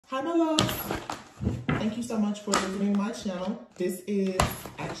Hi, my loves. Thank you so much for visiting my channel. This is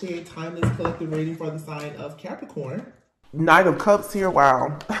actually a timeless collective reading for the sign of Capricorn. Knight of Cups here,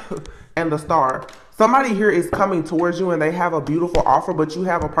 wow. And the Star. Somebody here is coming towards you and they have a beautiful offer, but you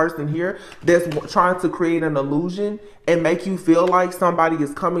have a person here that's trying to create an illusion and make you feel like somebody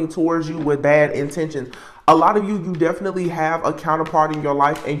is coming towards you with bad intentions. A lot of you definitely have a counterpart in your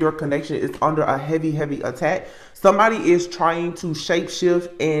life and your connection is under a heavy attack. Somebody is trying to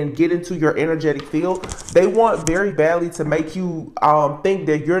shapeshift and get into your energetic field. They want very badly to make you think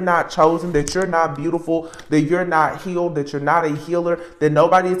that you're not chosen, that you're not beautiful, that you're not healed, that you're not a healer, that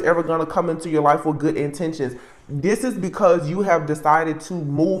nobody is ever going to come into your life with good intentions. This is because you have decided to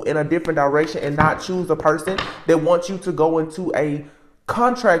move in a different direction and not choose a person that wants you to go into a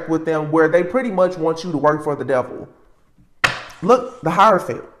contract with them where they pretty much want you to work for the devil. Look, the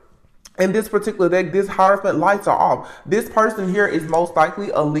Hierophant. In this particular deck, this Hierophant lights are off. This person here is most likely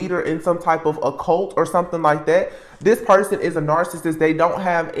a leader in some type of occult or something like that. This person is a narcissist. They don't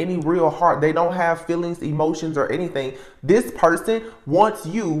have any real heart. They don't have feelings, emotions, or anything. This person wants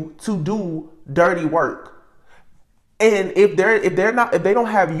you to do dirty work. And if they don't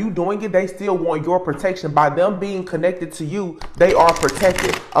have you doing it, they still want your protection. By them being connected to you, they are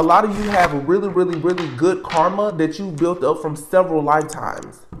protected. A lot of you have a really good karma that you built up from several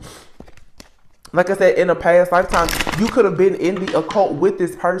lifetimes. Like I said, in a past lifetime, you could have been in the occult with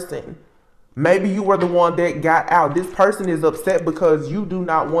this person. Maybe you were the one that got out. This person is upset because you do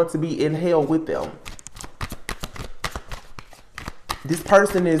not want to be in hell with them. This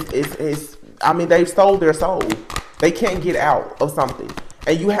person I mean, they've sold their soul. They can't get out of something.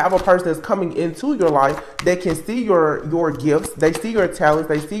 And you have a person that's coming into your life that can see your gifts. They see your talents.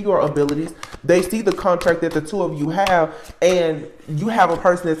 They see your abilities. They see the contract that the two of you have. And you have a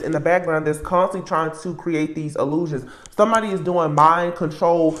person that's in the background that's constantly trying to create these illusions. Somebody is doing mind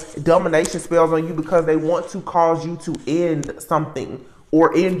control, domination spells on you because they want to cause you to end something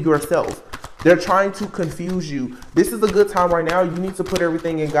or end yourself. They're trying to confuse you. This is a good time right now. You need to put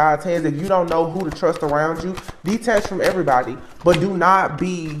everything in God's hands. If you don't know who to trust around you, detach from everybody. But do not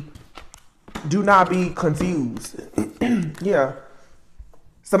be confused. Yeah.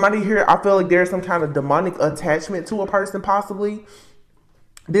 Somebody here, I feel like there's some kind of demonic attachment to a person possibly.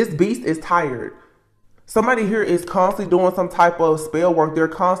 This beast is tired. Somebody here is constantly doing some type of spell work. They're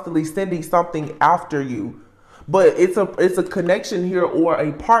constantly sending something after you. But it's a connection here or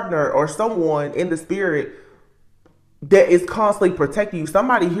a partner or someone in the spirit that is constantly protecting you.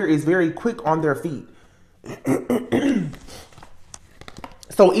 Somebody here is very quick on their feet.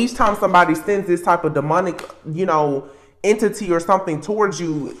 So each time somebody sends this type of demonic, entity or something towards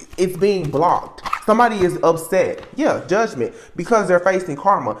you, it's being blocked. Somebody is upset. Yeah, judgment, because they're facing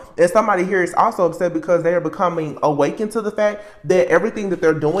karma. And somebody here is also upset because they are becoming awakened to the fact that everything that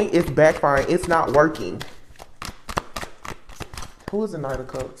they're doing is backfiring. It's not working. Who is the Knight of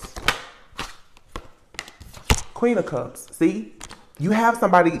Cups? Queen of Cups. See? You have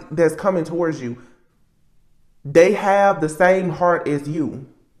somebody that's coming towards you. They have the same heart as you.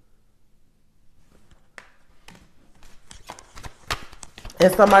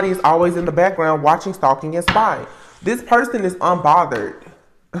 And somebody is always in the background watching, stalking, and spying. This person is unbothered.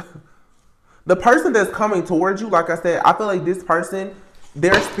 The person that's coming towards you, like I said, I feel like this person,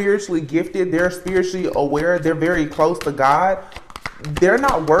 they're spiritually gifted. They're spiritually aware. They're very close to God. They're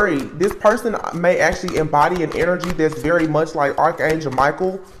not worried. This person may actually embody an energy that's very much like Archangel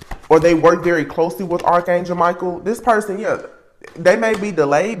Michael, or they work very closely with Archangel Michael. This person, yeah, they may be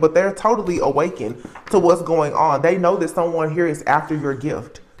delayed, but they're totally awakened to what's going on. They know that someone here is after your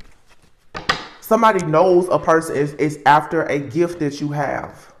gift. Somebody knows a person is after a gift that you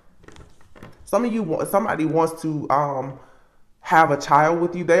have. Somebody wants to have a child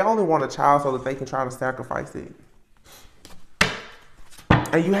with you. They only want a child so that they can try to sacrifice it.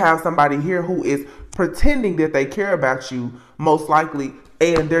 And you have somebody here who is pretending that they care about you, most likely,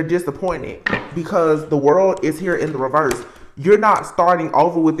 and they're disappointed because the world is here in the reverse. You're not starting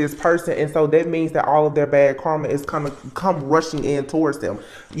over with this person, and so that means that all of their bad karma is gonna come rushing in towards them.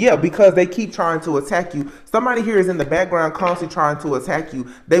 Yeah, because they keep trying to attack you. Somebody here is in the background constantly trying to attack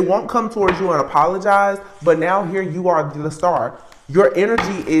you. They won't come towards you and apologize, but now here you are the star. Your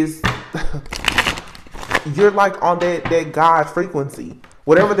energy is, you're like on that God frequency.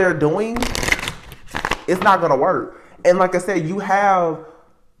 Whatever they're doing, it's not going to work. And like I said, you have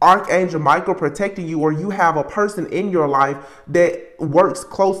Archangel Michael protecting you, or you have a person in your life that works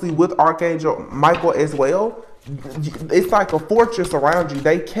closely with Archangel Michael as well. It's like a fortress around you.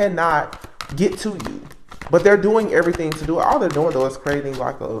 They cannot get to you, but they're doing everything to do it. All they're doing though is creating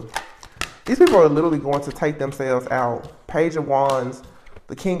like these people are literally going to take themselves out. Page of Wands,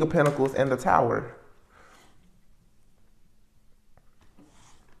 The King of Pentacles and the Tower.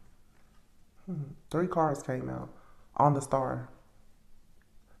 Three cards came out on the Star.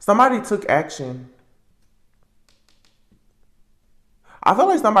 Somebody took action. I feel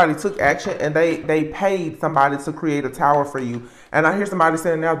like somebody took action and they paid somebody to create a tower for you. And I hear somebody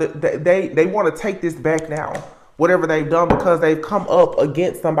saying now that they want to take this back now, whatever they've done, because they've come up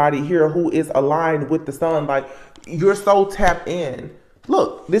against somebody here who is aligned with the sun. Like, you're so tapped in.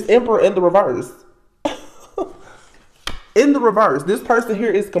 Look, this Emperor in the reverse. In the reverse, this person here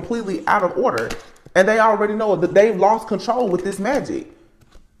is completely out of order. And they already know that they've lost control with this magic.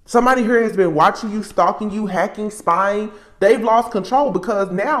 Somebody here has been watching you, stalking you, hacking, spying. They've lost control because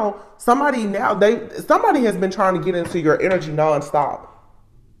now somebody has been trying to get into your energy nonstop.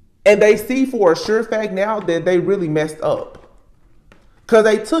 And they see for a sure fact now that they really messed up. Because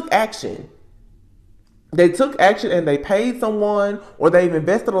they took action. They took action and they paid someone, or they've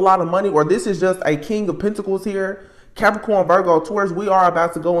invested a lot of money, or this is just a King of Pentacles here. Capricorn, Virgo, Taurus, we are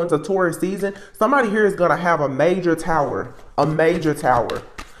about to go into Taurus season. Somebody here is going to have a major tower. A major tower.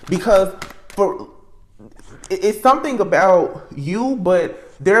 Because it's something about you,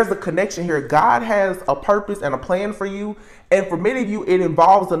 but there's a connection here. God has a purpose and a plan for you. And for many of you, it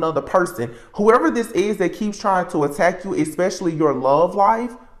involves another person. Whoever this is that keeps trying to attack you, especially your love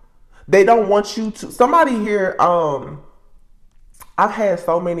life, they don't want you to. Somebody here, I've had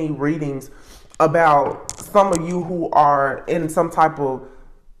so many readings about some of you who are in some type of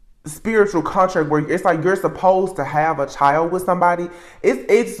spiritual contract where it's like you're supposed to have a child with somebody.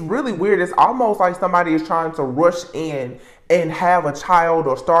 It's really weird. It's almost like somebody is trying to rush in and have a child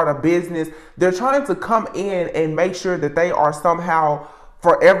or start a business. They're trying to come in and make sure that they are somehow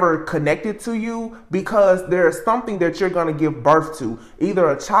forever connected to you, because there's something that you're going to give birth to,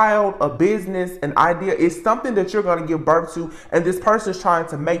 either a child, a business, an idea. It's something that you're going to give birth to, and this person's trying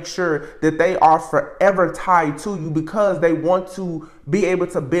to make sure that they are forever tied to you because they want to be able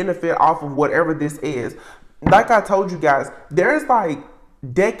to benefit off of whatever this is. Like I told you guys, there's like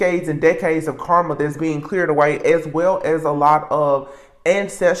decades and decades of karma that's being cleared away, as well as a lot of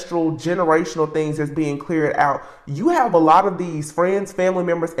ancestral generational things that's being cleared out. You have a lot of these friends, family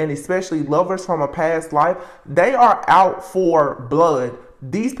members, and especially lovers from a past life. They are out for blood.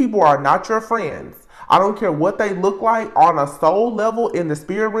 These people are not your friends. I don't care what they look like on a soul level in the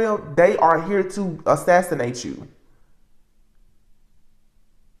spirit realm. They are here to assassinate you.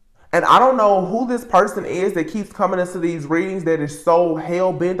 And I don't know who this person is that keeps coming into these readings that is so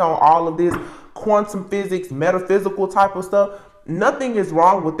hell-bent on all of this quantum physics, metaphysical type of stuff. Nothing is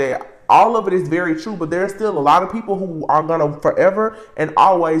wrong with that. All of it is very true, but there's still a lot of people who are going to forever and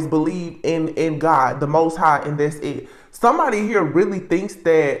always believe in God, the Most High, and that's it. Somebody here really thinks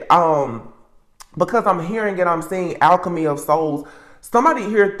that, because I'm hearing and I'm seeing alchemy of souls, somebody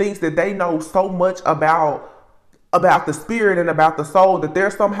here thinks that they know so much about the spirit and about the soul that they're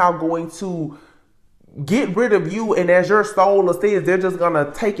somehow going to get rid of you, and as your soul says, they're just gonna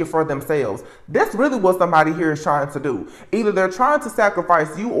take it for themselves. That's really what somebody here is trying to do. Either they're trying to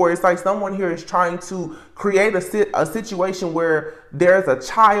sacrifice you, or it's like someone here is trying to create a situation where there's a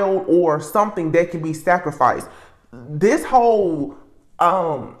child or something that can be sacrificed. This whole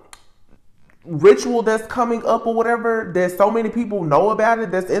ritual that's coming up or whatever, that so many people know about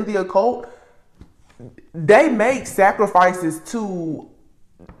it, that's in the occult, they make sacrifices to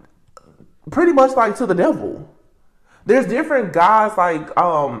pretty much like to the devil. There's different guys like,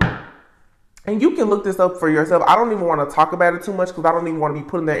 and you can look this up for yourself. I don't even want to talk about it too much because I don't even want to be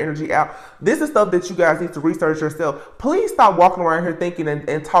putting that energy out. This is stuff that you guys need to research yourself. Please stop walking around here thinking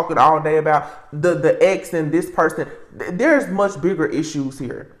and talking all day about the ex and this person. There's much bigger issues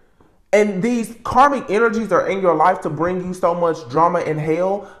here. And these karmic energies are in your life to bring you so much drama and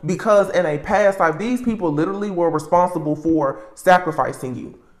hell because in a past life, these people literally were responsible for sacrificing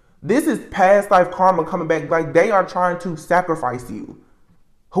you. This is past life karma coming back. Like they are trying to sacrifice you.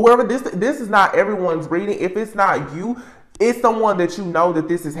 Whoever this is not everyone's reading. If it's not you, it's someone that you know that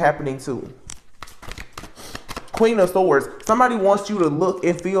this is happening to. Queen of Swords. Somebody wants you to look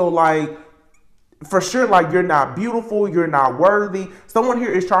and feel like, for sure, like you're not beautiful, you're not worthy. Someone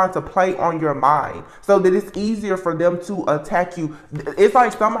here is trying to play on your mind so that it's easier for them to attack you. It's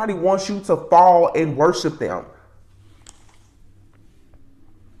like somebody wants you to fall and worship them.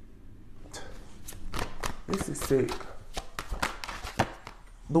 This is sick.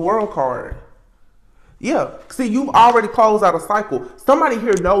 The World card. Yeah. See, you've already closed out a cycle. Somebody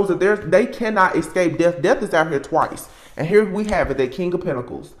here knows that they cannot escape death. Death is out here twice. And here we have it, the King of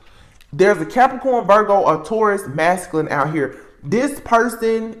Pentacles. There's a Capricorn, Virgo, or Taurus masculine out here. This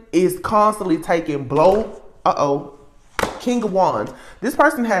person is constantly taking blow. King of Wands. This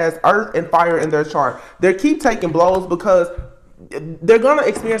person has earth and fire in their chart. They keep taking blows because they're going to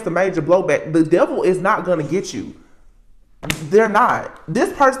experience the major blowback. The devil is not going to get you. They're not.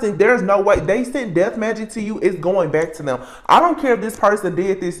 This person, there's no way. They sent death magic to you. It's going back to them. I don't care if this person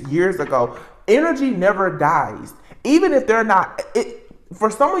did this years ago. Energy never dies. Even if they're not. For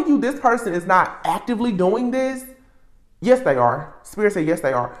some of you, this person is not actively doing this. Yes, they are. Spirit said yes,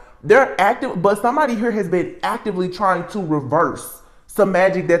 they are. They're active, but somebody here has been actively trying to reverse some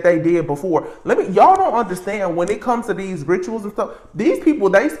magic that they did before. Y'all don't understand when it comes to these rituals and stuff. These people,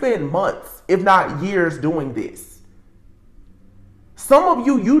 they spend months, if not years, doing this. Some of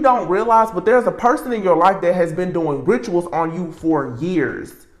you, you don't realize, but there's a person in your life that has been doing rituals on you for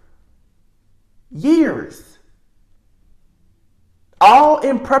years. Years. All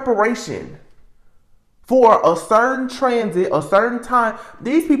in preparation for a certain transit, a certain time.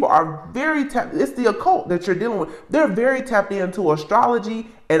 These people are very tapped. It's the occult that you're dealing with. They're very tapped into astrology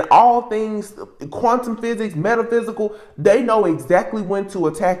and all things quantum physics, metaphysical. They know exactly when to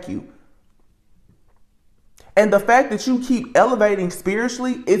attack you. And the fact that you keep elevating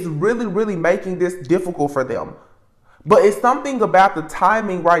spiritually is really, really making this difficult for them. But it's something about the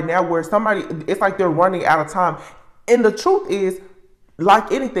timing right now where it's like they're running out of time. And the truth is,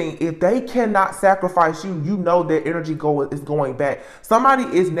 like anything, if they cannot sacrifice you, you know their energy is going back. Somebody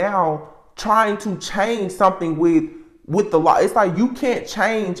is now trying to change something with the law. It's like you can't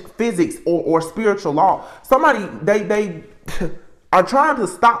change physics or spiritual law. Somebody, they are trying to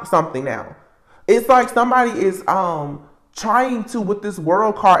stop something now. It's like somebody is trying to, with this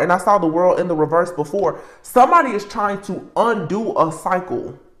world card, and I saw the world in the reverse before, somebody is trying to undo a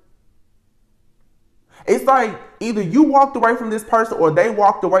cycle. It's like either you walked away from this person or they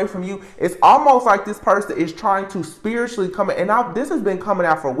walked away from you. It's almost like this person is trying to spiritually come in. And this has been coming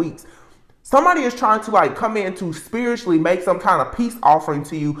out for weeks. Somebody is trying to like come in to spiritually make some kind of peace offering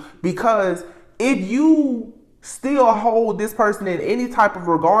to you, because if you still hold this person in any type of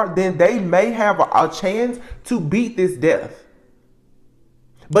regard, then they may have a chance to beat this death.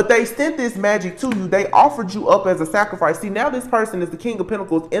 But they sent this magic to you. They offered you up as a sacrifice. See, now this person is the King of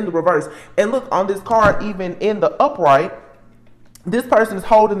Pentacles in the reverse. And look, on this card, even in the upright, this person is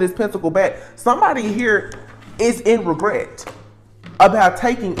holding this pentacle back. Somebody here is in regret about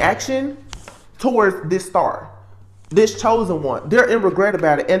taking action towards this star. This chosen one, they're in regret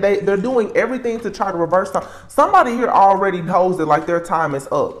about it, and they're doing everything to try to reverse time. Somebody here already knows that like their time is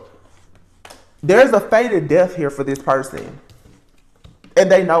up. There's a fated death here for this person, and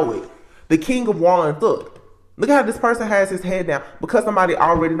they know it. The King of Wands, look how this person has his head down, because somebody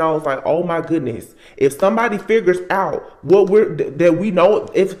already knows, like, oh my goodness, if somebody figures out we know,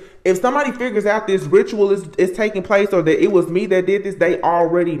 if somebody figures out this ritual is taking place, or that it was me that did this, they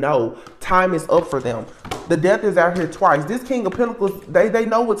already know time is up for them. The death is out here twice. This King of Pentacles, they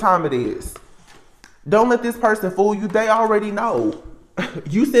know what time it is. Don't let this person fool you. They already know.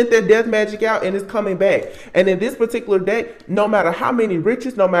 You sent that death magic out and it's coming back. And in this particular deck, no matter how many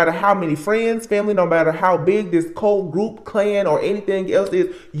riches, no matter how many friends, family, no matter how big this cult group, clan, or anything else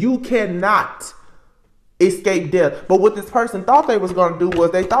is, you cannot escape death. But what this person thought they was going to do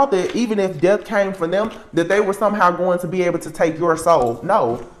was they thought that even if death came for them, that they were somehow going to be able to take your soul.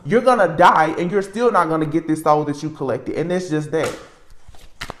 No, you're going to die and you're still not going to get this soul that you collected. And it's just that.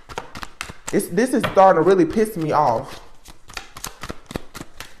 This is starting to really piss me off.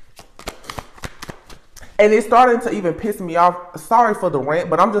 And it's starting to even piss me off. Sorry for the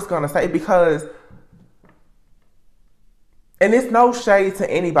rant, but I'm just going to say, because, and it's no shade to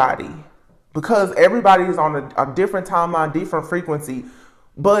anybody, because everybody is on a different timeline, different frequency.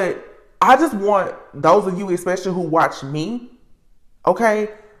 But I just want those of you, especially who watch me, okay?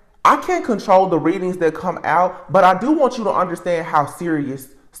 I can't control the readings that come out, but I do want you to understand how serious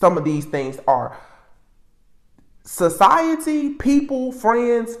some of these things are. Society, people,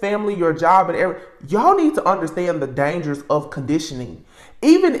 friends, family, your job, and y'all need to understand the dangers of conditioning.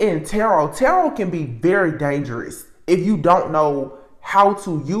 Even in tarot can be very dangerous if you don't know how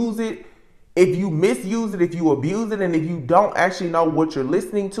to use it, if you misuse it, if you abuse it, and if you don't actually know what you're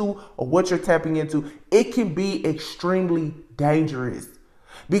listening to or what you're tapping into. It can be extremely dangerous,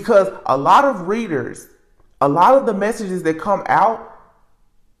 because a lot of readers, a lot of the messages that come out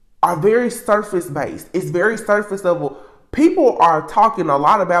are very surface based. It's very surface level. People are talking a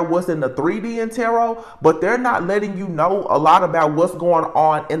lot about what's in the 3D in tarot, but they're not letting you know a lot about what's going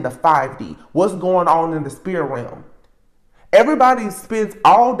on in the 5D, what's going on in the spirit realm. Everybody spends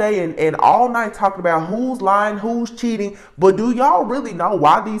all day and all night talking about who's lying, who's cheating, but do y'all really know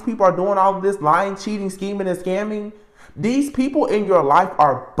why these people are doing all of this lying, cheating, scheming, and scamming? These people in your life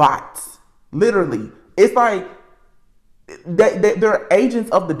are bots. Literally. It's like, they're agents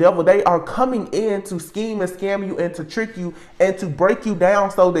of the devil. They are coming in to scheme and scam you and to trick you and to break you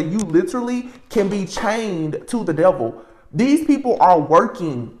down so that you literally can be chained to the devil. These people are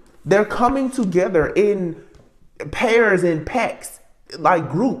working. They're coming together in pairs and packs, like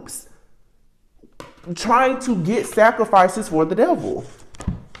groups, trying to get sacrifices for the devil.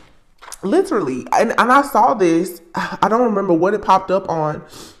 Literally. And I saw this. I don't remember what it popped up on.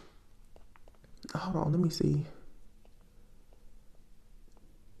 Hold on, let me see.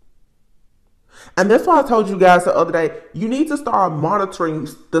 And that's why I told you guys the other day, you need to start monitoring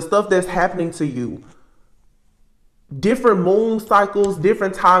the stuff that's happening to you. Different moon cycles,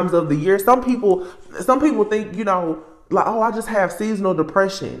 different times of the year. Some people think, you know, like, oh, I just have seasonal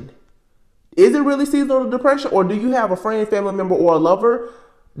depression. Is it really seasonal depression? Or do you have a friend, family member, or a lover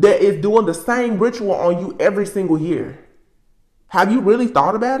that is doing the same ritual on you every single year? Have you really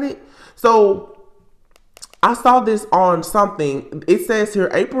thought about it? So I saw this on something. It says here,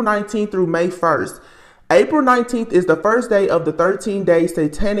 April 19th through May 1st. April 19th is the first day of the 13-day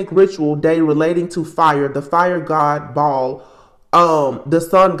satanic ritual day relating to fire, the fire god Baal, the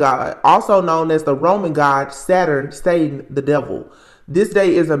sun god, also known as the Roman god Saturn, Satan, the devil. This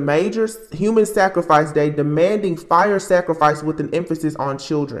day is a major human sacrifice day demanding fire sacrifice with an emphasis on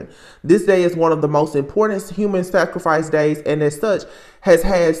children. This day is one of the most important human sacrifice days, and as such has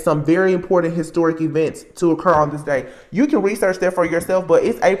had some very important historic events to occur on this day. You can research that for yourself, but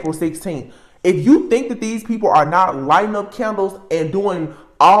it's April 16th. If you think that these people are not lighting up candles and doing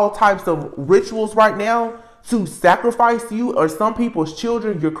all types of rituals right now to sacrifice you or some people's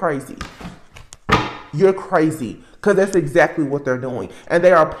children, you're crazy. You're crazy. Because that's exactly what they're doing. And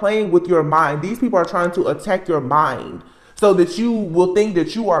they are playing with your mind. These people are trying to attack your mind so that you will think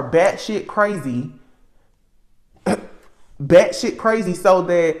that you are batshit crazy. Batshit crazy, so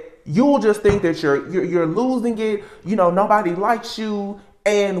that you'll just think that you're losing it. You know, nobody likes you.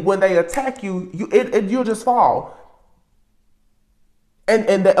 And when they attack you, you'll just fall.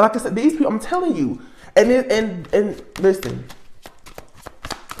 And like I said, these people, I'm telling you. And listen.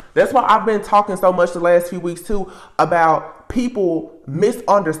 That's why I've been talking so much the last few weeks too about people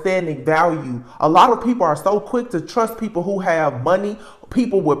misunderstanding value. A lot of people are so quick to trust people who have money,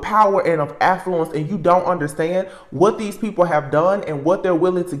 people with power and of affluence, and you don't understand what these people have done and what they're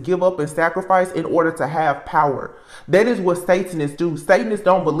willing to give up and sacrifice in order to have power. That is what Satanists do. Satanists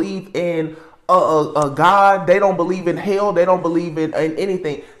don't believe in a God. They don't believe in hell. They don't believe in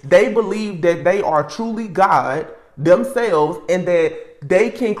anything. They believe that they are truly God themselves and that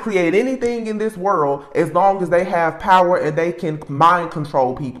they can create anything in this world as long as they have power and they can mind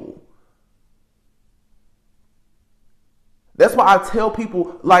control people. That's why I tell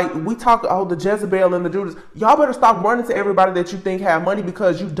people, like, we talk, oh, the Jezebel and the Judas, y'all better stop running to everybody that you think have money,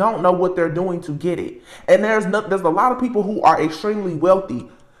 because you don't know what they're doing to get it. And there's a lot of people who are extremely wealthy.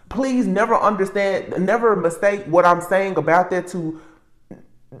 Please never mistake what I'm saying about that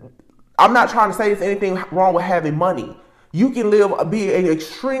I'm not trying to say there's anything wrong with having money. You can be an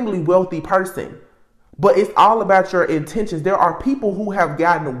extremely wealthy person, but it's all about your intentions. There are people who have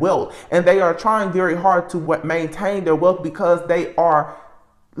gotten wealth and they are trying very hard to maintain their wealth because they are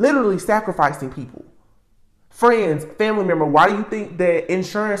literally sacrificing people. Friends, family member, why do you think that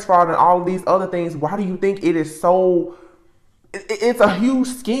insurance fraud and all of these other things, why do you think it is so... It's a huge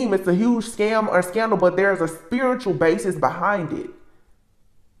scheme. It's a huge scam or scandal, but there's a spiritual basis behind it.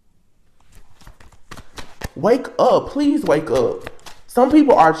 Wake up. Please wake up. Some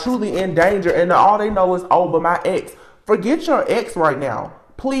people are truly in danger and all they know is, oh, but my ex. Forget your ex right now.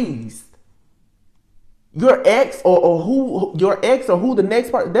 Please. Your ex or who the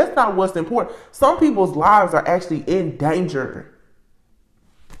next part, that's not what's important. Some people's lives are actually in danger.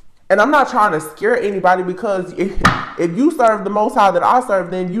 And I'm not trying to scare anybody, because if you serve the Most High that I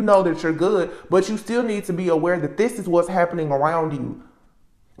serve, then you know that you're good. But you still need to be aware that this is what's happening around you.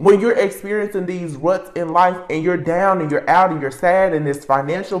 When you're experiencing these ruts in life and you're down and you're out and you're sad and there's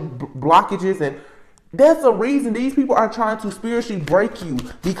financial blockages, and that's a reason these people are trying to spiritually break you,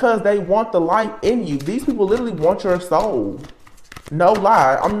 because they want the light in you. These people literally want your soul. No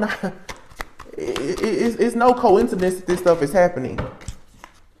lie. I'm not. It's no coincidence that this stuff is happening.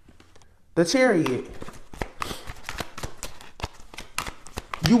 The Chariot.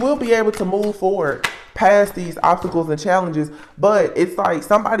 You will be able to move forward past these obstacles and challenges, but it's like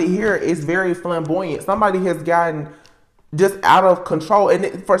somebody here is very flamboyant. Somebody has gotten just out of control.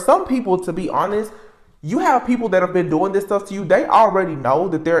 And for some people, to be honest, you have people that have been doing this stuff to you. They already know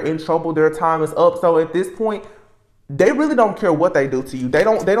that they're in trouble. Their time is up. So at this point, they really don't care what they do to you. They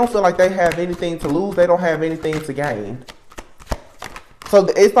don't feel like they have anything to lose. They don't have anything to gain. So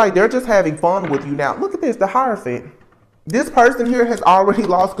it's like they're just having fun with you now. Look at this, the Hierophant. This person here has already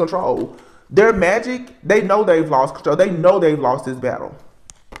lost control. Their magic, they know they've lost control. They know they've lost this battle.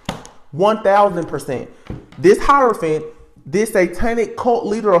 1000%. This Hierophant, this satanic cult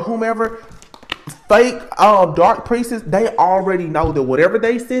leader or whomever, fake dark priestess, they already know that whatever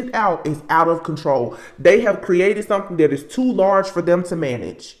they sent out is out of control. They have created something that is too large for them to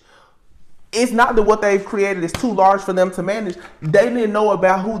manage. It's not that what they've created is too large for them to manage. They didn't know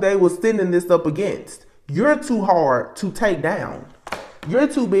about who they were sending this up against. You're too hard to take down. You're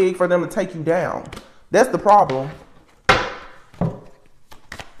too big for them to take you down. That's the problem.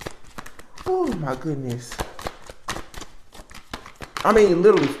 Oh my goodness. I mean,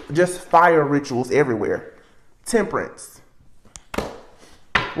 literally just fire rituals everywhere. Temperance.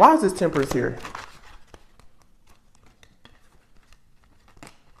 Why is this temperance here?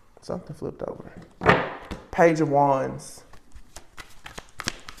 Something flipped over. Page of Wands.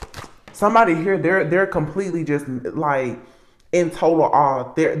 Somebody here, they're completely just like in total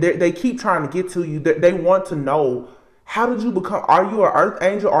awe. They keep trying to get to you. They want to know, how did you become? Are you an earth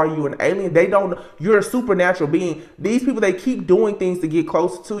angel? Are you an alien? They don't. You're a supernatural being. These people, they keep doing things to get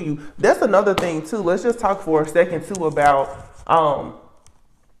closer to you. That's another thing too. Let's just talk for a second too about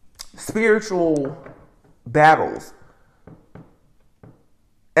spiritual battles.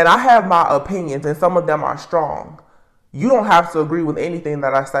 And I have my opinions, and some of them are strong. You don't have to agree with anything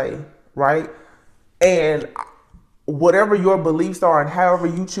that I say, right? And whatever your beliefs are and however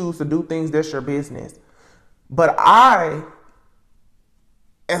you choose to do things, that's your business. But I,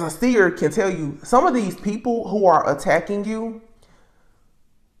 as a seer, can tell you, some of these people who are attacking you,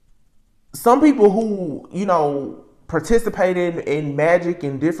 some people who, you know, participated in magic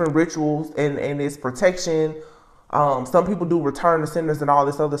and different rituals and its protection, some people do return to senders and all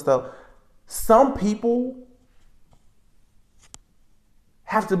this other stuff. Some people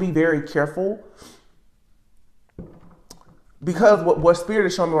have to be very careful, because what Spirit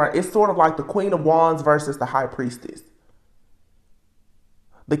is showing me right, it's sort of like the Queen of Wands versus the High Priestess.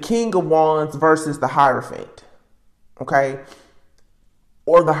 The King of Wands versus the Hierophant. Okay?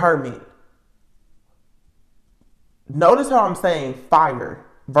 Or the Hermit. Notice how I'm saying fire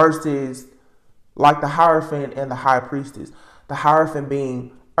versus like the Hierophant and the High Priestess. The Hierophant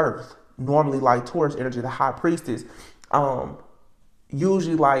being earth, normally like Taurus energy. The High Priestess,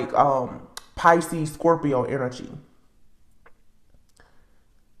 usually like Pisces, Scorpio energy.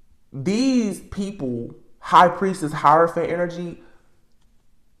 These people, High Priestess, Hierophant energy,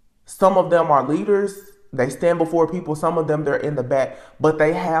 some of them are leaders. They stand before people. Some of them, they're in the back, but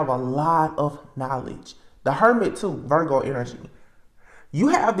they have a lot of knowledge. The Hermit too, Virgo energy. You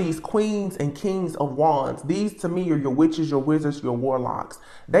have these queens and kings of wands. These to me are your witches, your wizards, your warlocks.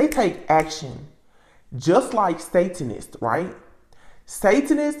 They take action just like Satanists, right?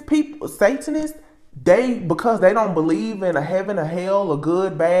 Satanist people, they, because they don't believe in a heaven, a hell, a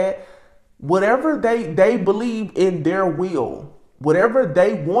good, bad, whatever they believe in their will. Whatever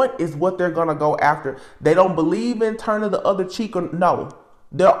they want is what they're going to go after. They don't believe in turning the other cheek. Or, no,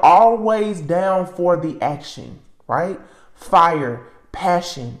 they're always down for the action, right? Fire,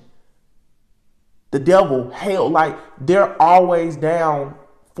 passion, the devil, hell, like they're always down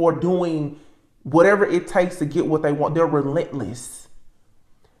for doing whatever it takes to get what they want. They're relentless.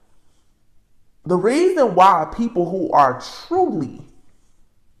 The reason why people who are truly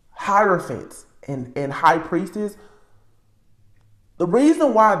Hierophants and High Priestess, the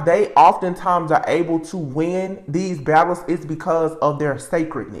reason why they oftentimes are able to win these battles is because of their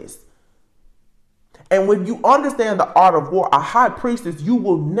sacredness. And when you understand the art of war, a High Priestess, you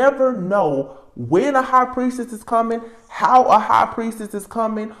will never know when a High Priestess is coming, how a High Priestess is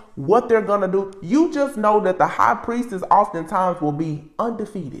coming, what they're going to do. You just know that the High Priestess oftentimes will be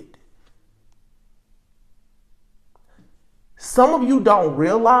undefeated. Some of you don't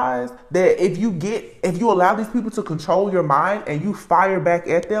realize that if you allow these people to control your mind and you fire back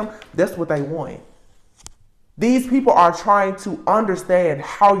at them, that's what they want. These people are trying to understand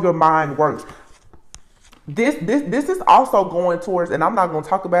how your mind works. This is also going towards, and I'm not going to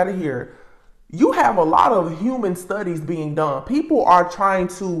talk about it here. You have a lot of human studies being done. People are trying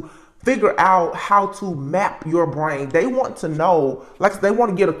to figure out how to map your brain. They want to know, like they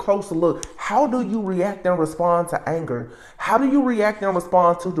want to get a closer look. How do you react and respond to anger? How do you react and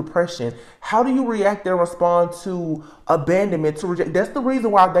respond to depression? How do you react and respond to abandonment, to rejection? That's the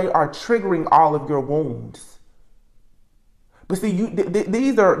reason why they are triggering all of your wounds. But see,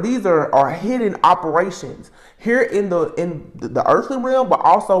 these are hidden operations here in the earthly realm, but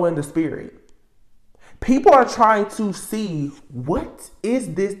also in the spirit. People are trying to see, what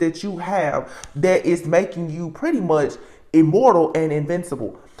is this that you have that is making you pretty much immortal and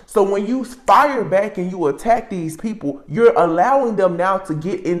invincible. So when you fire back and you attack these people, you're allowing them now to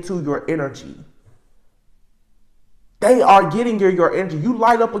get into your energy. They are getting your energy. You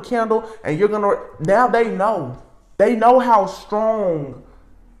light up a candle and you're going to, now they know. They know how strong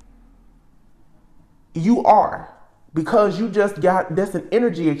you are because you just got, that's an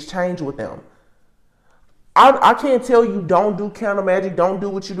energy exchange with them. I can't tell you don't do candle magic, don't do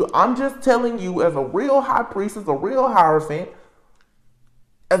what you do. I'm just telling you as a real high priestess, a real hierophant,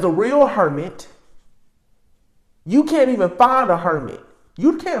 as a real hermit, you can't even find a hermit.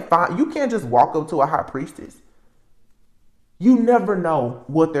 You can't just walk up to a high priestess. You never know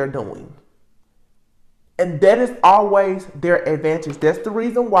what they're doing. And that is always their advantage. That's the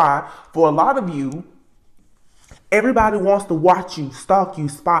reason why, for a lot of you, everybody wants to watch you, stalk you,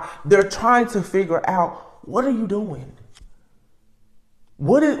 spy. They're trying to figure out, what are you doing?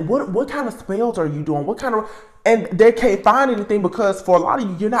 What kind of spells are you doing? And they can't find anything because for a lot of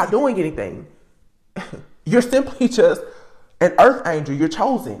you, you're not doing anything. You're simply just an earth angel. You're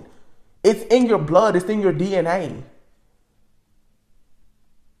chosen. It's in your blood. It's in your DNA.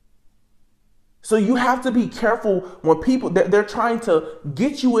 So you have to be careful when people, they're trying to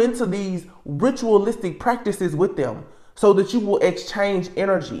get you into these ritualistic practices with them so that you will exchange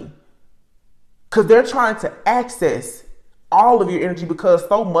energy. Because they're trying to access all of your energy because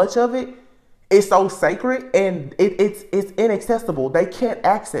so much of it is so sacred and it's inaccessible. They can't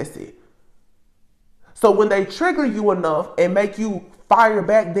access it. So when they trigger you enough and make you fire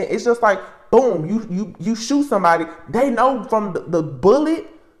back, then it's just like, boom, you shoot somebody. They know from the bullet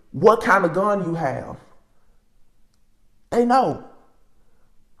what kind of gun you have. They know.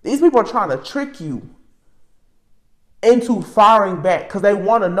 These people are trying to trick you into firing back because they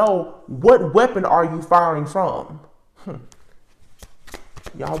want to know what weapon are you firing from.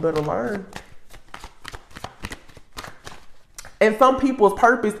 Y'all better learn. And some people's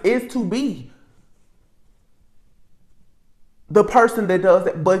purpose is to be the person that does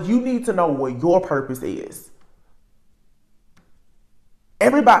it, but you need to know what your purpose is.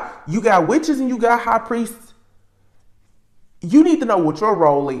 Everybody, you got witches and you got high priests. You need to know what your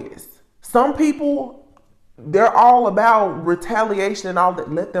role is. Some people, they're all about retaliation and all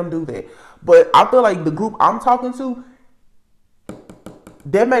that. Let them do that. But I feel like the group I'm talking to,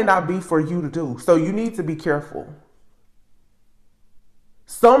 that may not be for you to do. So you need to be careful.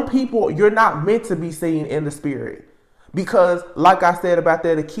 Some people, you're not meant to be seen in the spirit. Because like I said about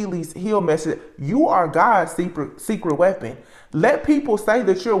that Achilles heel message, you are God's secret weapon. Let people say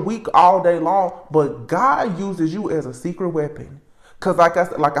that you're weak all day long, but God uses you as a secret weapon. Because like I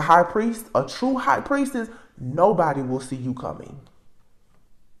said, like a high priest, a true high priestess, nobody will see you coming.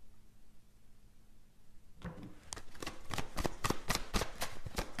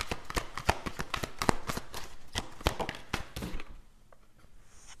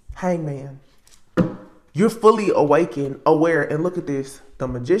 Hangman. You're fully awakened, aware, and look at this. The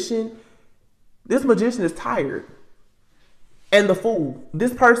magician, this magician is tired. And the fool,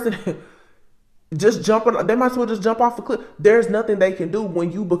 this person just jumping, they might as well just jump off a cliff. There's nothing they can do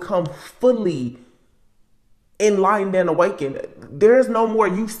when you become fully enlightened and awakened. There's no more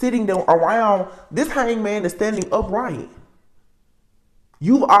you sitting there around. This hangman is standing upright.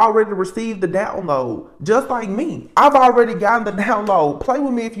 You've already received the download, just like me. I've already gotten the download. Play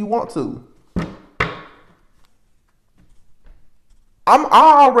with me if you want to.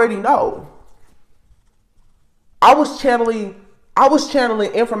 I already know. I was channeling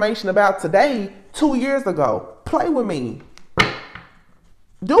information about today 2 years ago. Play with me.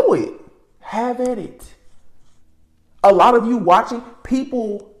 Do it. Have at it. A lot of you watching,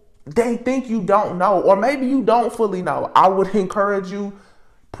 people, they think you don't know, or maybe you don't fully know. I would encourage you,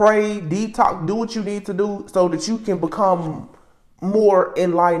 pray, detox, do what you need to do so that you can become more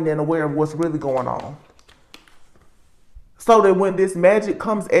enlightened and aware of what's really going on. So that when this magic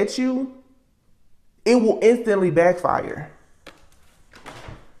comes at you, it will instantly backfire.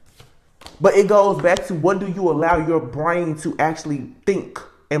 But it goes back to, what do you allow your brain to actually think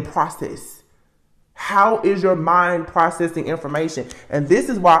and process? How is your mind processing information? And this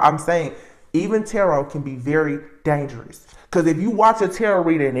is why I'm saying even tarot can be very dangerous. Because if you watch a tarot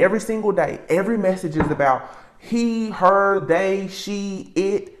reader and every single day, every message is about he, her, they, she,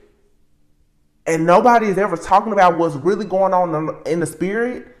 it, and nobody is ever talking about what's really going on in the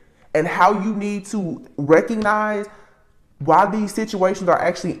spirit and how you need to recognize why these situations are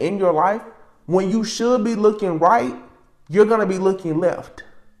actually in your life. When you should be looking right, you're going to be looking left.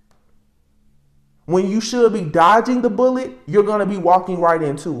 When you should be dodging the bullet, you're going to be walking right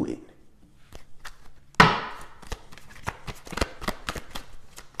into it.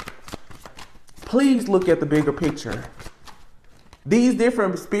 Please look at the bigger picture. These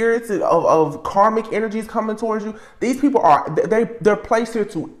different spirits of karmic energies coming towards you, these people are, they're placed here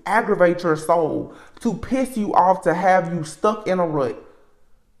to aggravate your soul, to piss you off, to have you stuck in a rut.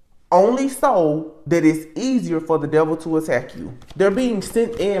 Only so that it's easier for the devil to attack you. They're being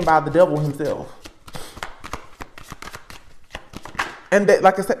sent in by the devil himself. And that,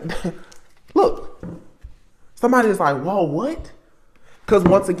 like I said, look, somebody is like, whoa, what? Because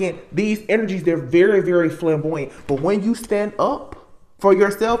once again, these energies, they're very, very flamboyant. But when you stand up for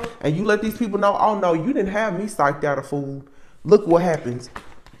yourself and you let these people know, oh no, you didn't have me psyched out of food. Look what happens.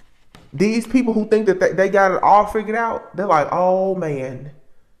 These people who think that they got it all figured out, they're like, oh man.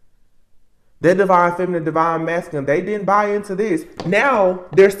 They're divine feminine, divine masculine. They didn't buy into this. Now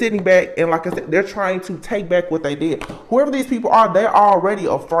they're sitting back and, like I said, they're trying to take back what they did. Whoever these people are, they're already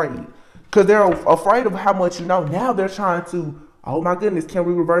afraid. Because they're afraid of how much you know. Now they're trying to, oh my goodness, can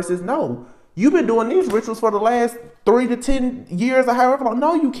we reverse this? No. You've been doing these rituals for the last 3 to 10 years or however long.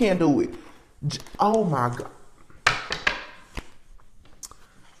 No, you can't do it. Oh my God.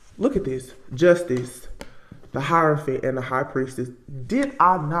 Look at this. Justice. The Hierophant and the High Priestess. Did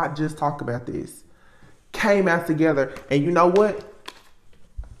I not just talk about this? Came out together. And you know what?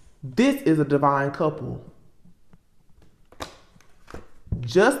 This is a divine couple.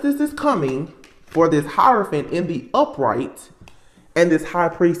 Justice is coming for this Hierophant in the upright and this High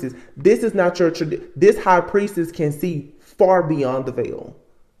Priestess. This is not your tradition. This High Priestess can see far beyond the veil.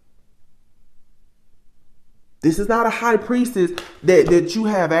 This is not a High Priestess that you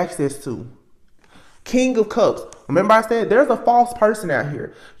have access to. King of Cups. Remember I said there's a false person out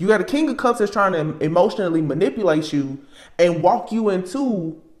here. You got a King of Cups that's trying to emotionally manipulate you and walk you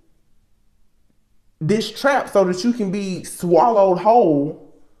into this trap so that you can be swallowed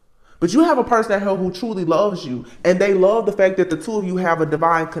whole. But you have a person out here who truly loves you, and they love the fact that the two of you have a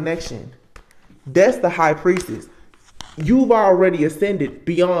divine connection. That's the High Priestess. You've already ascended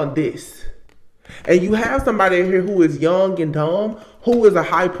beyond this. And you have somebody here who is young and dumb, who is a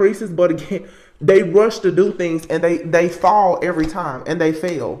High Priestess, but again, they rush to do things and they fall every time and they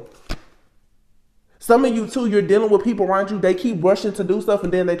fail. Some of you too, you're dealing with people around you, they keep rushing to do stuff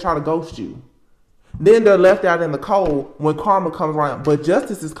and then they try to ghost you. Then they're left out in the cold when karma comes around. But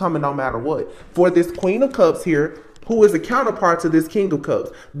justice is coming no matter what. For this Queen of Cups here, who is a counterpart to this King of Cups,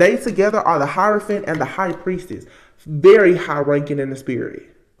 they together are the Hierophant and the High Priestess. Very high ranking in the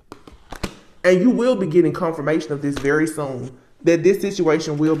spirit. And you will be getting confirmation of this very soon, that this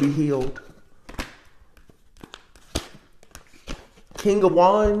situation will be healed. King of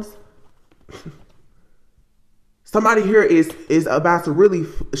Wands. Somebody here is about to really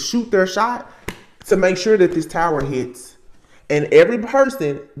shoot their shot to make sure that this tower hits. And every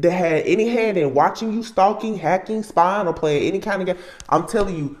person that had any hand in watching you stalking, hacking, spying, or playing any kind of game, I'm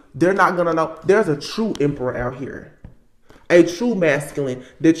telling you, they're not going to know. There's a true emperor out here. A true masculine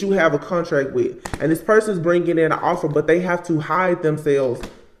that you have a contract with. And this person's bringing in an offer, but they have to hide themselves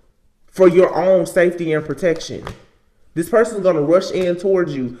for your own safety and protection. This person's going to rush in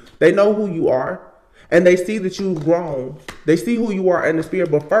towards you. They know who you are. And they see that you've grown. They see who you are in the spirit.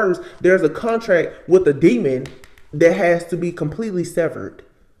 But first, there's a contract with a demon that has to be completely severed.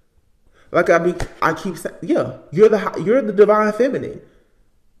 Like I keep saying, yeah, you're the divine feminine.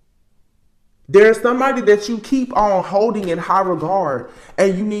 There's somebody that you keep on holding in high regard,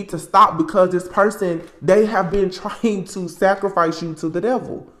 and you need to stop because this person, they have been trying to sacrifice you to the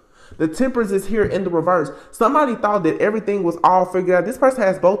devil. The Temperance is here in the reverse. Somebody thought that everything was all figured out. This person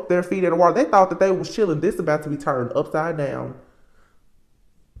has both their feet in the water. They thought that they was chilling. This is about to be turned upside down.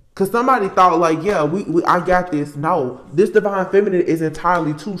 Because somebody thought like, yeah, I got this. No, this divine feminine is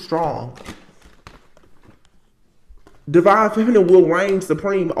entirely too strong. Divine feminine will reign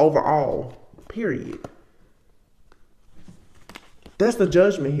supreme over all. Period. That's the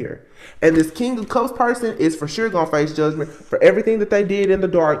judgment here. And this King of Cups person is for sure going to face judgment for everything that they did in the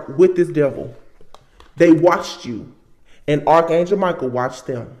dark with this devil. They watched you. And Archangel Michael watched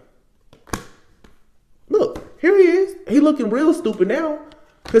them. Look, here he is. He looking real stupid now.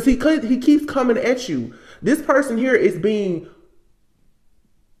 Because he keeps coming at you. This person here is being...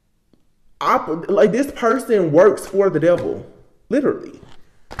 like this person works for the devil. Literally.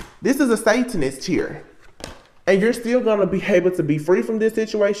 This is a Satanist here. And you're still going to be able to be free from this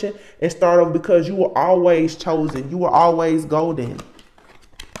situation and start over because you were always chosen. You were always golden.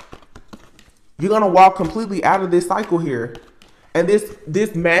 You're going to walk completely out of this cycle here. And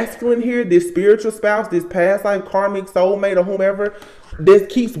this masculine here, this spiritual spouse, this past life karmic soulmate or whomever,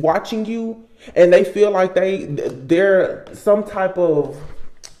 this keeps watching you and they feel like they're some type of...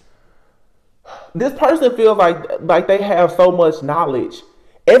 This person feels like they have so much knowledge.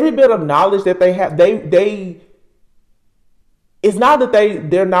 Every bit of knowledge that they have, It's not that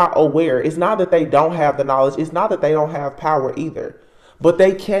they're not aware. It's not that they don't have the knowledge. It's not that they don't have power either. But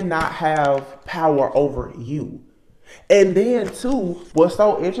they cannot have power over you. And then too, what's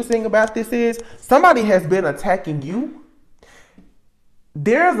so interesting about this is somebody has been attacking you.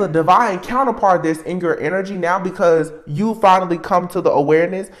 There's a divine counterpart that's in your energy now because you finally come to the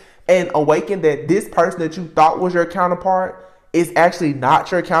awareness and awaken that this person that you thought was your counterpart is actually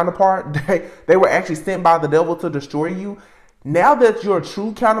not your counterpart. They were actually sent by the devil to destroy you. Now that your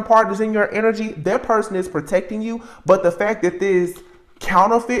true counterpart is in your energy, that person is protecting you. But the fact that this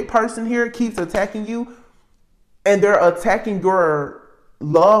counterfeit person here keeps attacking you and they're attacking your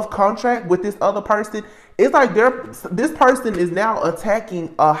love contract with this other person, it's like this person is now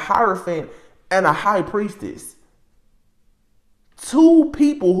attacking a Hierophant and a High Priestess. Two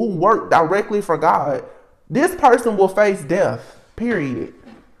people who work directly for God. This person will face death, period.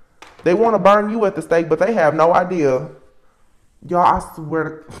 They want to burn you at the stake, but they have no idea. Y'all, I swear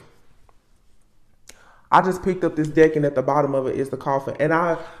to, I just picked up this deck and at the bottom of it is the coffin. And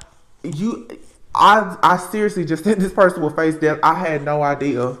I seriously just said this person will face death. I had no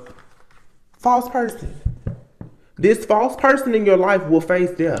idea. False person. This false person in your life will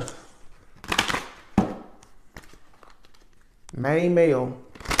face death. Main male.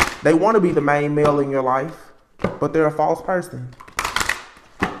 They want to be the main male in your life, but they're a false person.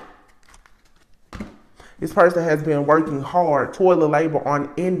 This person has been working hard, toil and labor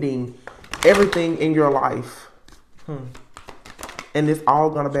on ending everything in your life. And it's all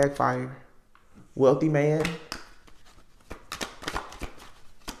going to backfire. Wealthy man.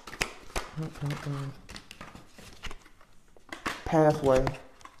 Pathway.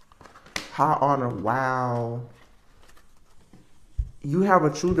 High honor. Wow. You have a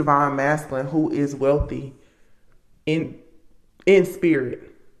true divine masculine who is wealthy in spirit.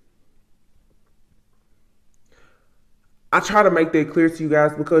 I try to make that clear to you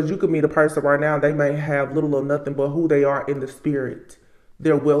guys because you could meet a person right now. They may have little or nothing but who they are in the spirit.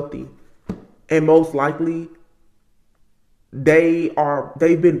 They're wealthy. And most likely they've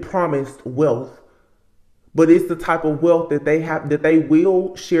been promised wealth. But it's the type of wealth that they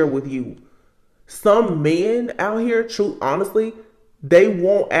will share with you. Some men out here, honestly, they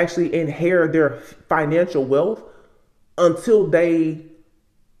won't actually inherit their financial wealth until they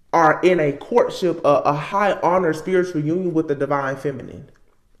are in a courtship, a high honor spiritual union with the divine feminine.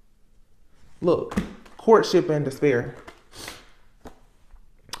 Look, courtship and despair.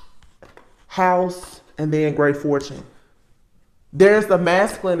 House and then great fortune. There's the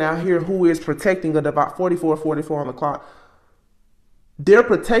masculine out here who is protecting a divine, 44 on the clock. They're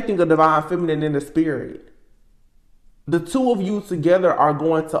protecting a divine feminine in the spirit. The two of you together are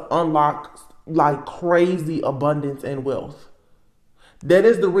going to unlock like crazy abundance and wealth. That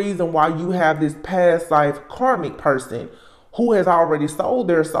is the reason why you have this past life karmic person who has already sold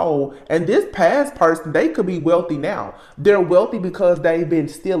their soul. And this past person, they could be wealthy now. They're wealthy because they've been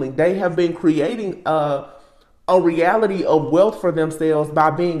stealing. They have been creating a reality of wealth for themselves by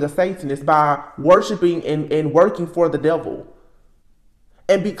being a Satanist, by worshiping and working for the devil.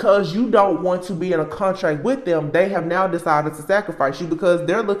 And because you don't want to be in a contract with them, they have now decided to sacrifice you because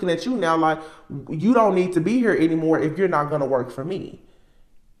they're looking at you now like, you don't need to be here anymore if you're not going to work for me.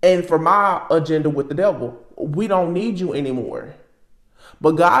 And for my agenda with the devil, we don't need you anymore.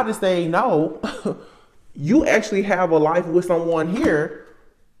 But God is saying, no, you actually have a life with someone here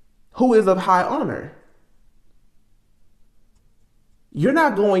who is of high honor. You're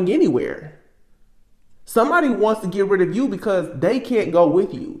not going anywhere. Somebody wants to get rid of you because they can't go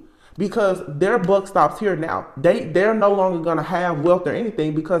with you. Because their buck stops here now. They're no longer going to have wealth or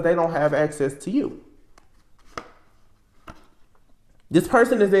anything because they don't have access to you. This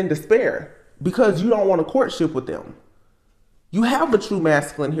person is in despair because you don't want a courtship with them. You have a true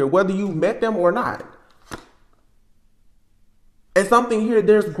masculine here, whether you met them or not. And something here,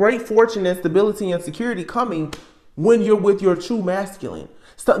 there's great fortune and stability and security coming when you're with your true masculine.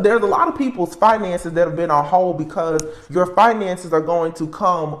 So there's a lot of people's finances that have been on hold because your finances are going to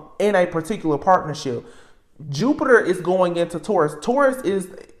come in a particular partnership. Jupiter is going into Taurus. Taurus is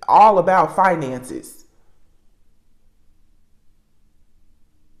all about finances.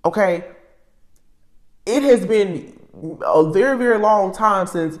 Okay, it has been a very, very long time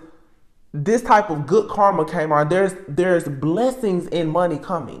since this type of good karma came on. There's blessings in money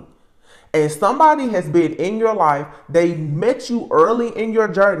coming. And somebody has been in your life. They met you early in your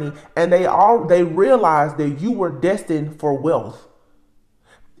journey and they realized that you were destined for wealth.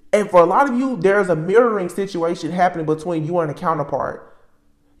 And for a lot of you, there's a mirroring situation happening between you and a counterpart.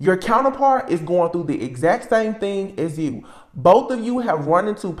 Your counterpart is going through the exact same thing as you. Both of you have run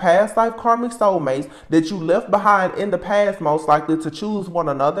into past life karmic soulmates that you left behind in the past, most likely to choose one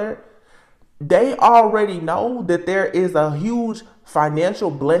another. They already know that there is a huge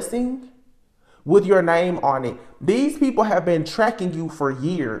financial blessing with your name on it. These people have been tracking you for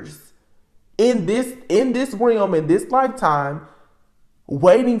years in this realm, in this lifetime,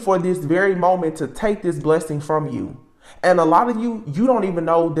 waiting for this very moment to take this blessing from you. And a lot of you don't even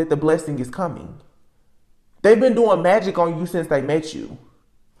know that the blessing is coming. They've been doing magic on you since they met you.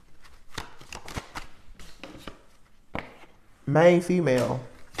 Main female.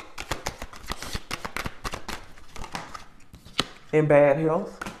 In bad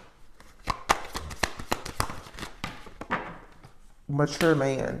health. Mature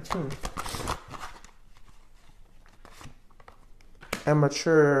man. And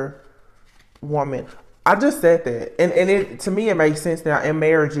mature woman. I just said that. And it, to me, it makes sense now. And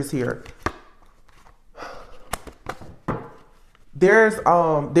marriage is here. There's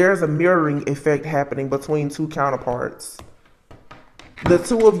a mirroring effect happening between two counterparts. The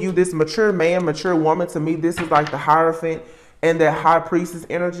two of you, this mature man, mature woman, to me, this is like the Hierophant and that high priestess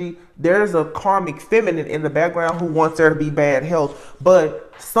energy. There's a karmic feminine in the background who wants there to be bad health.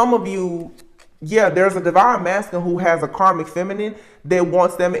 But some of you, yeah, there's a divine masculine who has a karmic feminine that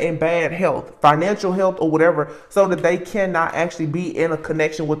wants them in bad health, financial health or whatever, so that they cannot actually be in a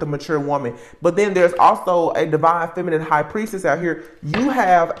connection with the mature woman. But then there's also a divine feminine high priestess out here. You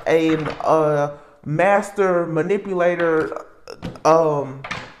have a master manipulator,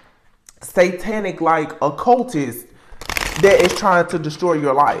 satanic like occultist that is trying to destroy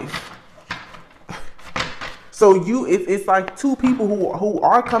your life. So it's like two people who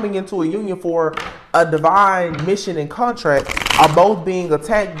are coming into a union for a divine mission and contract are both being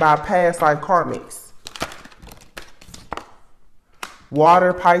attacked by past life karmics.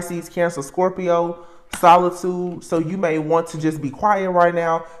 Water, Pisces, Cancer, Scorpio, solitude. So you may want to just be quiet right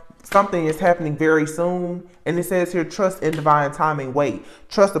now. Something is happening very soon. And it says here, trust in divine timing. Wait,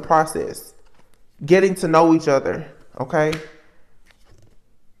 trust the process. Getting to know each other. Okay.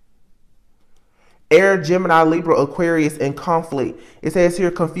 Air, Gemini, Libra, Aquarius, and conflict. It says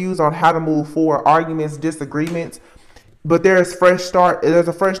here, confused on how to move forward, arguments, disagreements. But there's fresh start. There's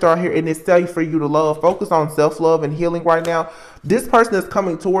a fresh start here, and it's safe for you to love. Focus on self-love and healing right now. This person that's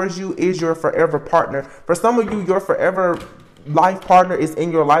coming towards you is your forever partner. For some of you, your forever life partner is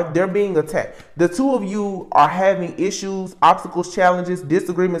in your life. They're being attacked. The two of you are having issues, obstacles, challenges,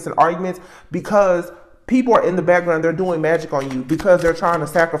 disagreements, and arguments because people are in the background. They're doing magic on you because they're trying to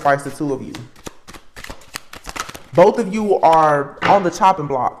sacrifice the two of you. Both of you are on the chopping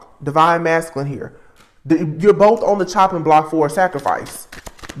block. Divine masculine here. You're both on the chopping block for a sacrifice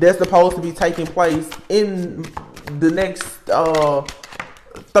that's supposed to be taking place in the next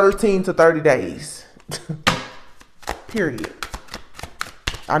 13 to 30 days. Period.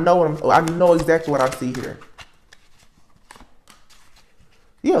 I know exactly what I see here.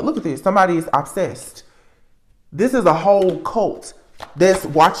 Yeah, look at this. Somebody is obsessed. This is a whole cult that's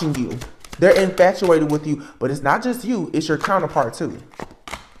watching you. They're infatuated with you, but it's not just you, it's your counterpart too.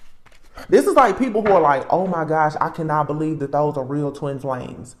 This is like people who are like, oh my gosh, I cannot believe that those are real twin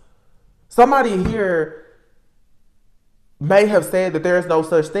flames. Somebody here may have said that there's no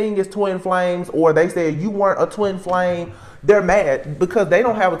such thing as twin flames, or they said you weren't a twin flame. They're mad because they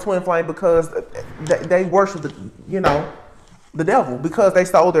don't have a twin flame because they worship the devil because they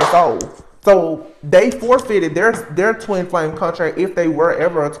sold their soul. So they forfeited their twin flame contract if they were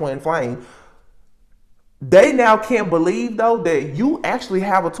ever a twin flame. They now can't believe, though, that you actually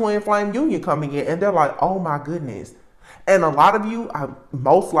have a twin flame union coming in. And they're like, oh, my goodness. And a lot of you,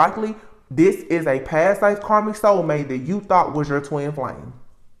 most likely, this is a past life karmic soulmate that you thought was your twin flame.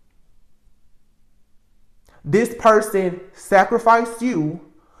 This person sacrificed you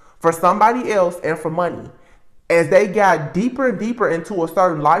for somebody else and for money. As they got deeper and deeper into a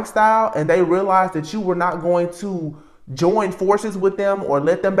certain lifestyle and they realized that you were not going to join forces with them or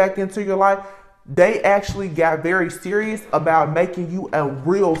let them back into your life, they actually got very serious about making you a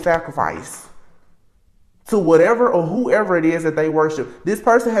real sacrifice to whatever or whoever it is that they worship. This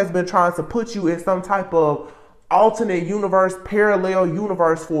person has been trying to put you in some type of alternate universe, parallel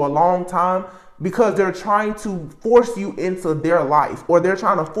universe for a long time because they're trying to force you into their life, or they're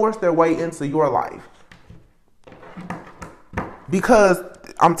trying to force their way into your life. Because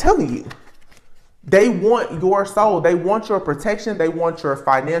I'm telling you, they want your soul. They want your protection. They want your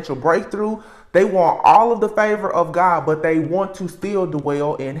financial breakthrough. They want all of the favor of God, but they want to still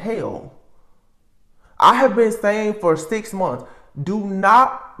dwell in hell. I have been saying for 6 months, do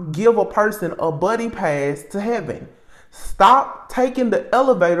not give a person a buddy pass to heaven. Stop taking the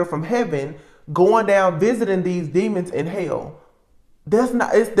elevator from heaven, going down, visiting these demons in hell. There's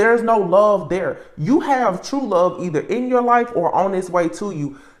no love there. You have true love either in your life or on its way to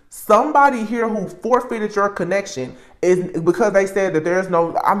you. Somebody here who forfeited your connection is because they said that there's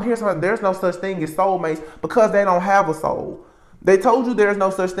no such thing as soulmates because they don't have a soul. They told you there's no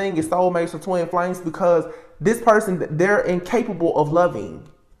such thing as soulmates or twin flames because this person, they're incapable of loving.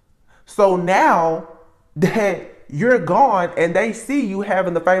 So now that you're gone and they see you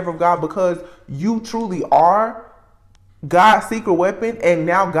having the favor of God because you truly are God's secret weapon, and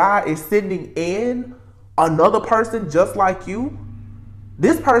now God is sending in another person just like you.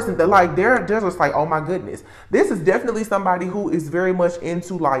 This person that like they're just like, oh my goodness, this is definitely somebody who is very much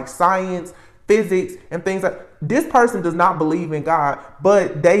into like science, physics, and things like. This person does not believe in God,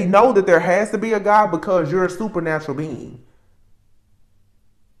 but they know that there has to be a God because you're a supernatural being.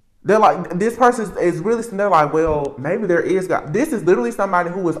 They're like, this person is really, they're like, well, maybe there is God. This is literally somebody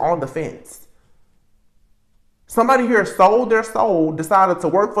who is on the fence. Somebody here sold their soul, decided to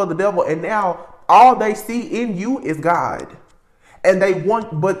work for the devil, and now all they see in you is God. And they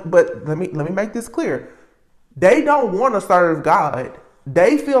want, but let me make this clear. They don't want to serve God.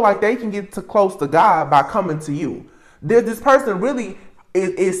 They feel like they can get too close to God by coming to you. This person really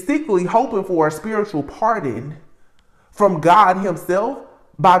is secretly hoping for a spiritual pardon from God himself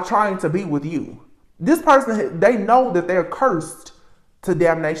by trying to be with you. This person, they know that they're cursed to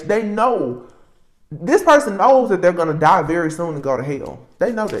damnation. They know, this person knows that they're going to die very soon and go to hell.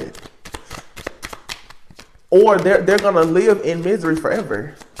 They know that. Or they're going to live in misery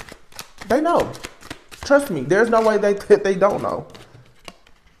forever. They know. Trust me, there's no way they don't know.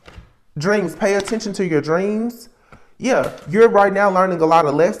 Dreams, pay attention to your dreams. Yeah, you're right now learning a lot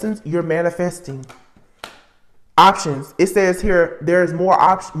of lessons. You're manifesting. Options. It says here there's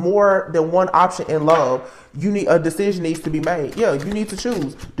more than one option in love. A decision needs to be made. Yeah, you need to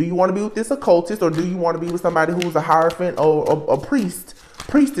choose. Do you want to be with this occultist, or do you want to be with somebody who's a hierophant or a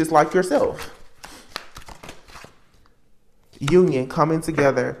priestess like yourself? Union, coming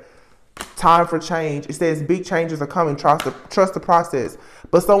together. Time for change. It says big changes are coming. Trust the process.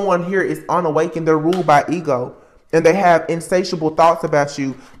 But someone here is unawakened. They're ruled by ego, and they have insatiable thoughts about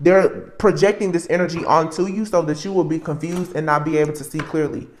you. They're projecting this energy onto you so that you will be confused and not be able to see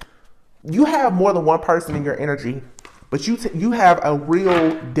clearly. You have more than one person in your energy, but you have a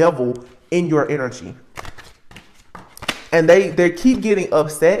real devil in your energy. And they keep getting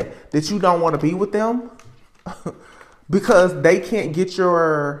upset that you don't want to be with them because they can't get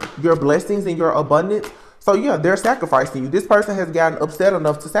your blessings and your abundance. So yeah, they're sacrificing you. This person has gotten upset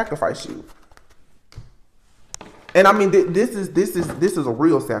enough to sacrifice you. And I mean, this is a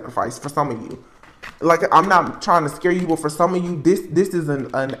real sacrifice for some of you. Like, I'm not trying to scare you, but for some of you, this is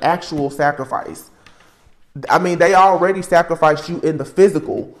an actual sacrifice. I mean, they already sacrificed you in the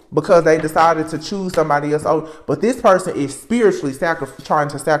physical because they decided to choose somebody else. Oh, but this person is spiritually trying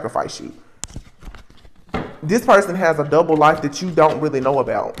to sacrifice you. This person has a double life that you don't really know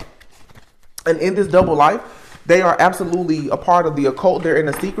about. And in this double life, they are absolutely a part of the occult. They're in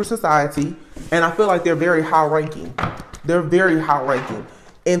a secret society. And I feel like they're very high ranking. They're very high ranking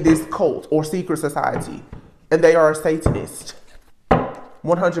in this cult or secret society. And they are a Satanist.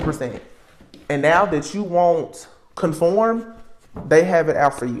 100%. And now that you won't conform, they have it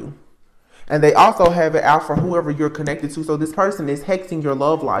out for you. And they also have it out for whoever you're connected to. So this person is hexing your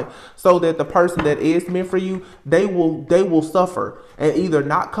love life so that the person that is meant for you, they will suffer and either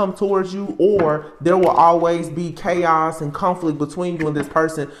not come towards you, or there will always be chaos and conflict between you and this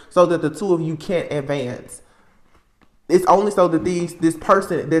person so that the two of you can't advance. It's only so that this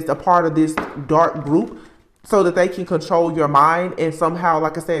person that's a part of this dark group, so that they can control your mind and somehow,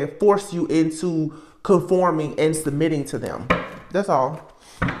 like I said, force you into conforming and submitting to them. That's all.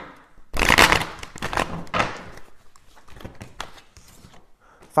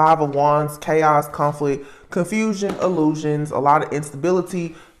 Five of Wands, chaos, conflict, confusion, illusions, a lot of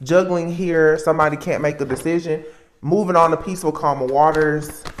instability, juggling here. Somebody can't make a decision. Moving on to peaceful, calmer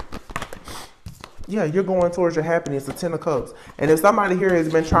waters. Yeah, you're going towards your happiness, the Ten of Cups. And if somebody here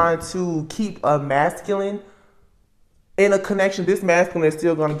has been trying to keep a masculine in a connection, this masculine is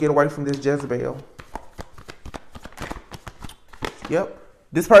still going to get away from this Jezebel. Yep.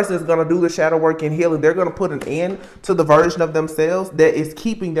 This person is going to do the shadow work and healing. They're going to put an end to the version of themselves that is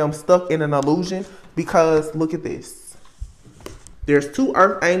keeping them stuck in an illusion. Because look at this. There's two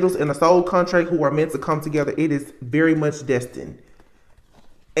earth angels in a soul contract who are meant to come together. It is very much destined.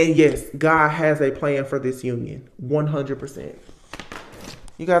 And yes, God has a plan for this union. 100%.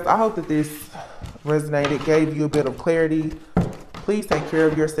 You guys, I hope that this resonated, gave you a bit of clarity. Please take care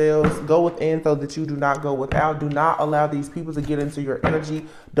of yourselves. Go within so that you do not go without. Do not allow these people to get into your energy.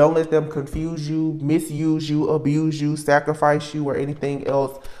 Don't let them confuse you, misuse you, abuse you, sacrifice you, or anything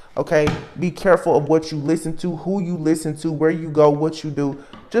else. Okay? Be careful of what you listen to, who you listen to, where you go, what you do.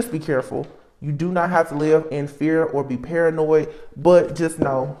 Just be careful. You do not have to live in fear or be paranoid, but just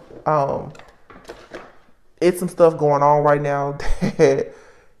know it's some stuff going on right now that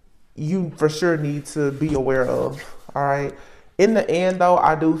you for sure need to be aware of. All right. In the end, though,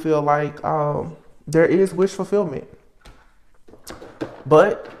 I do feel like there is wish fulfillment,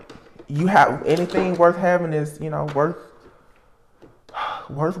 but you have anything worth having is, you know, worth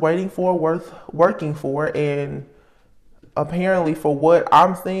waiting for, worth working for. And apparently for what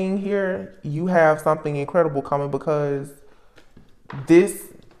I'm seeing here, you have something incredible coming, because this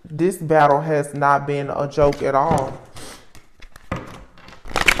battle has not been a joke at all.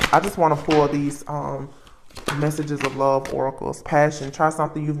 I just want to pull these messages of love, oracles, passion. Try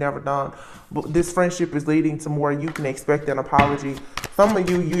something you've never done. But this friendship is leading to more. You can expect an apology. Some of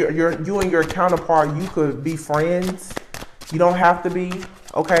you and your counterpart, you could be friends. You don't have to be,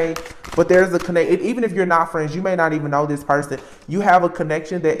 okay? But there's a connection. Even if you're not friends, you may not even know this person. You have a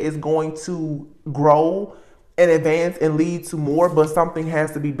connection that is going to grow and advance and lead to more, but something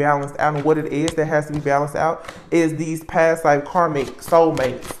has to be balanced out. And what it is that has to be balanced out is these past life karmic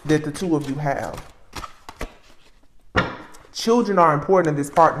soulmates that the two of you have. Children are important in this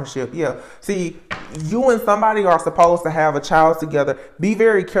partnership. Yeah. See, you and somebody are supposed to have a child together. Be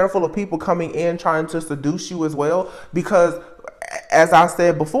very careful of people coming in trying to seduce you as well, because as I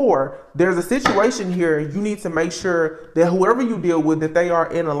said before, there's a situation here. You need to make sure that whoever you deal with, that they are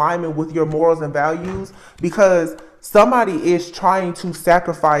in alignment with your morals and values, because somebody is trying to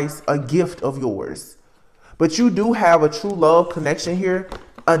sacrifice a gift of yours. But you do have a true love connection here,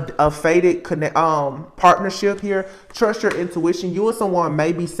 a fated partnership here. Trust your intuition. You and someone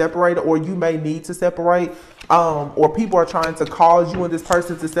may be separated, or you may need to separate, or people are trying to cause you and this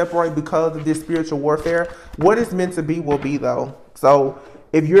person to separate because of this spiritual warfare. What is meant to be will be, though. So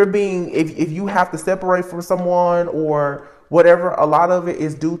if you have to separate from someone or whatever, a lot of it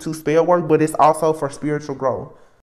is due to spell work, but it's also for spiritual growth.